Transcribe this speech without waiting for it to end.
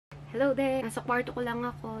Hello there! Nasa kwarto ko lang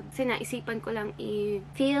ako. Kasi naisipan ko lang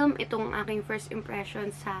i-film itong aking first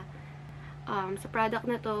impression sa product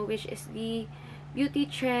na to, which is the Beauty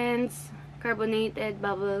Trends Carbonated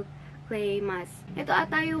Bubble Clay Mask. Ito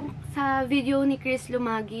ata yung sa video ni Chris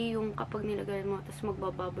Lumagi, yung kapag nilagay mo, tapos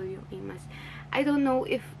magbabubble yung mask. I don't know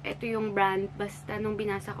if ito yung brand, basta nung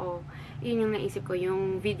binasa ko, yun yung naisip ko,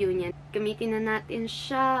 yung video niya. Gamitin na natin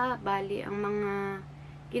siya. Bali, ang mga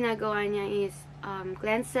ginagawa niya is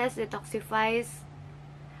cleanses, detoxifies,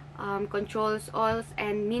 controls oils,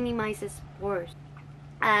 and minimizes pores.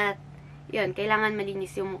 At, yun, kailangan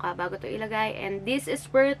malinis yung mukha bago to ilagay. And this is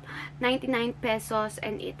worth 99 pesos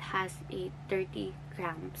and it has a 30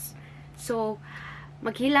 grams. So,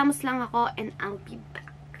 maghilamos lang ako and I'll be back.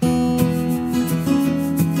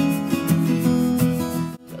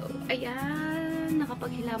 So, ayan,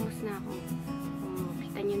 nakapaghilamos na ako. Oh,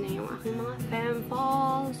 kita nyo na yung aking mga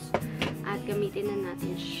pimples. At gamitin na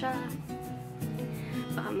natin siya.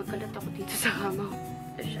 Baka magkalat ako dito sa kama.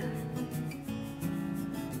 Ito siya.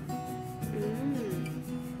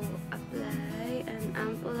 So, apply an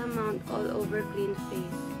ample amount all over clean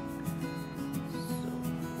face. So,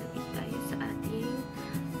 lagay tayo sa ating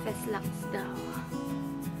face lax daw.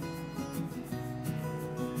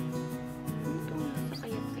 Ito nga sa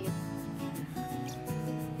kayat-kayat.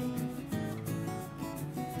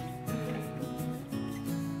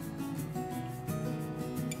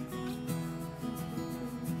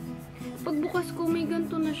 Pagbukas ko, may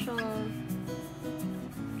ganito na siya.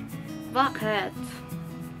 Bakit?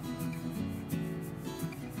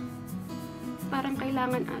 Parang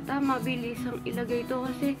kailangan ata mabilis ang ilagay ito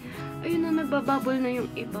kasi ayun na, nagbabubble na yung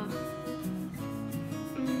iba.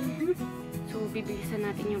 So, bibilisan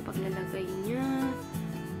natin yung paglalagay niya.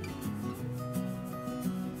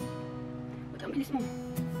 Ba't ang bilis mo?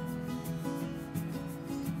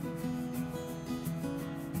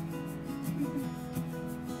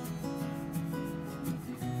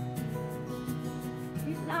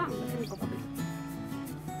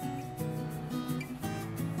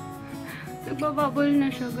 Nagbabubble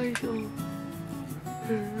na siya, guys. Oh.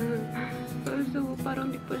 So,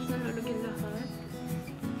 parang di pa siya nalalagyan lahat.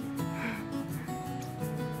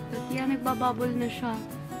 At yan, nagbabubble na siya.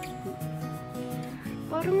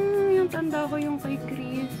 Parang yung tanda ko yung kay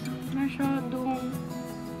Chris, masyadong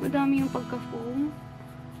madami yung pagka-foam.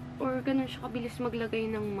 Or ganun siya kabilis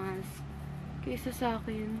maglagay ng mask. Kaysa sa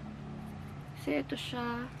akin. Kasi ito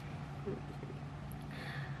siya.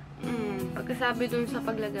 Pagkasabi dun sa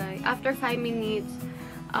paglagay, after 5 minutes,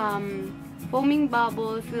 foaming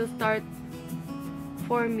bubbles will start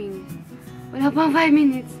forming. Wala pang 5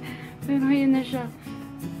 minutes. Pero yun na siya.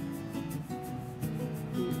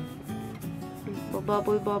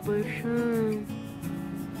 Bubble siya.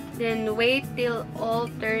 Then, wait till all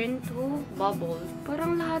turn to bubbles.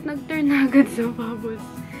 Parang lahat nag-turn na agad sa bubbles.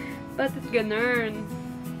 But it's ganun.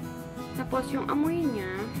 Tapos, yung amoy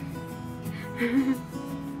niya,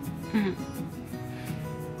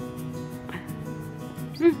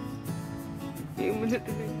 ayaw mo na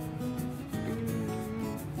tuloy.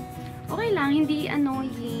 Okay lang, hindi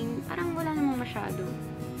annoying. Parang wala namang masyado.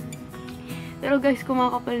 Pero guys,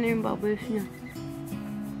 kumakapal na yung bubbles niya.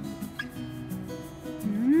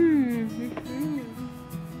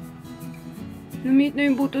 Lumit na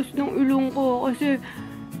yung butas ng ilong ko kasi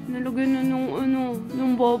nalagyan na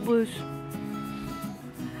nung bubbles.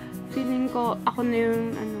 Feeling ko, ako na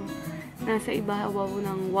yung, nasa ibabaw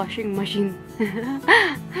ng washing machine.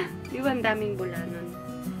 Di ba ang daming bula nun?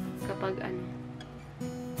 Kapag,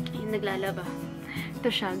 yung naglalaba. Ito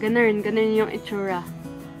siya, ganun yung itsura.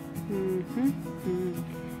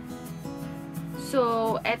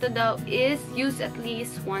 So, eto daw is use at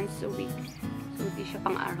least once a week. So, di siya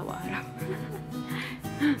pang araw-araw.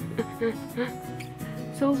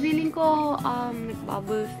 So, feeling ko,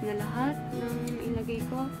 nag-bubbles na lahat ng ilagay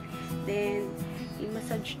ko. Then,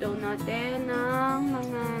 i-massage daw natin ng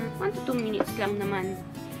mga 1 to 2 minutes lang naman.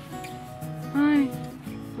 Ay,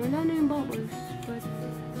 wala na yung bubbles. But,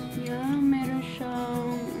 yeah, meron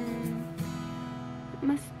siyang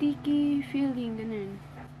mas sticky feeling, ganun.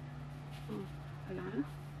 Oh, wala na?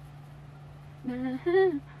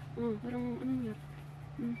 Parang, yun?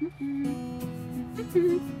 Hindi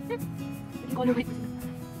ko naman.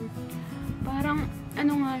 Parang,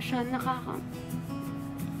 nga siya,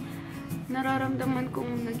 nararamdaman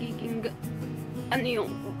kong nagiging,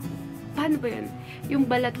 paano ba yan? Yung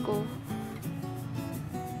balat ko,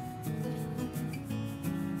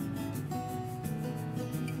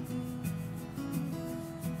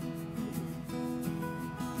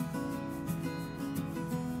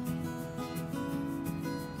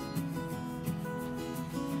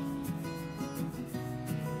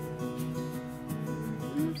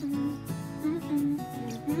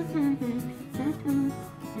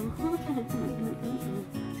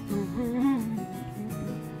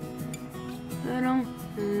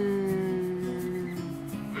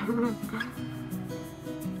 Ayan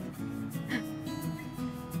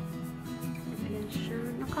siya.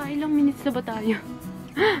 Nakailang minutes na ba tayo?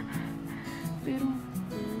 Pero,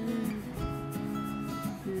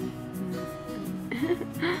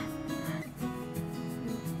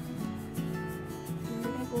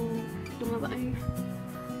 tumaba ay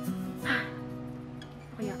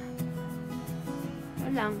kaya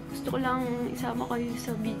lang, gusto ko lang isama kayo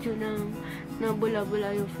sa video ng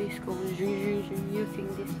nabula-bula yung face ko using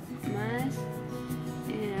this mask.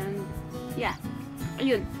 And yeah,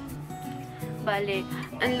 ayun, bale,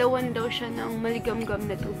 anlawan daw siya ng maligam-gam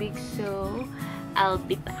na tubig, so I'll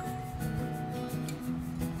be back.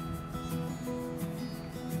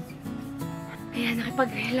 Kaya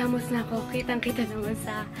nakipaghilamos na ako, kitang-kita naman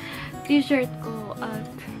sa t-shirt ko. At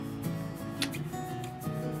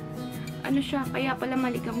ano siya, kaya pala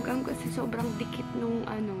maligam-gam kasi sobrang dikit nung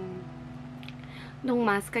nung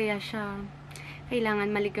mask, kaya siya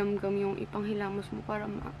kailangan maligam-gam yung ipanghilamos mo para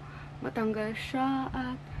matanggal siya.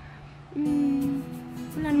 At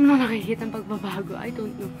wala naman nakikita ng pagbabago, I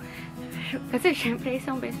don't know. Kasi syempre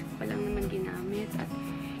isang beses ko pa lang naman ginamit at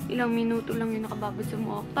ilang minuto lang yung nakababad sa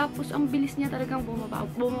mukha. Tapos ang bilis niya talagang bumaba.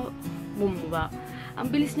 Ang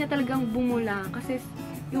bilis niya talagang bumula kasi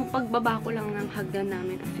yung pagbaba ko lang ng hagdan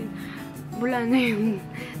namin, as in, bula na yung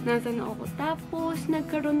nasa noo ko. Tapos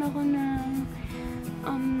nagkaroon ako ng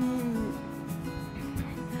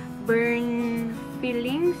burn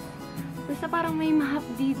feelings. Basta parang may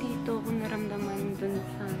mahapdi dito kung naramdaman dun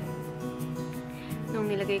sa nung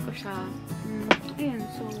nilagay ko siya. Ayan,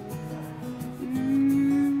 so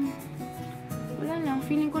wala lang,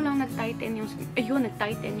 feeling ko lang nag-tighten yung skin. Ayun,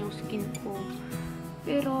 nag-tighten yung skin ko.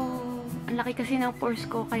 Pero ang laki kasi ng pores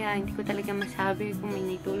ko, kaya hindi ko talaga masabi kung may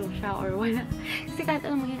naitulong siya or wala. Kasi kahit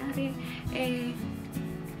anong mangyari,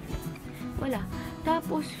 wala.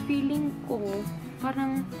 Tapos feeling ko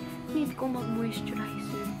parang need ko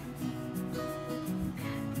mag-moisturizer.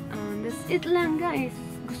 That's it lang, guys.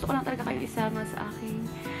 Gusto ko lang talaga kayong isama sa aking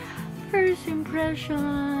first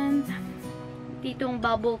impression. Ditong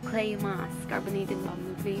bubble clay mask, carbonated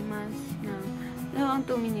bubble clay mask na lang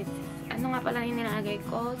 2 minutes. Ano nga pala yung nilagay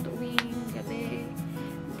ko? Tuwing gabi.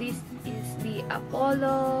 This is the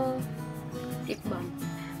Apollo tip balm.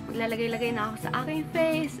 Maglalagay-lagay na ako sa aking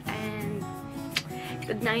face, and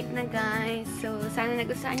good night na, guys. So, sana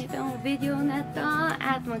nagustuhan niyo itong video na to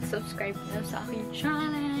at mag-subscribe kayo sa aking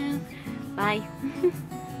channel. Bye!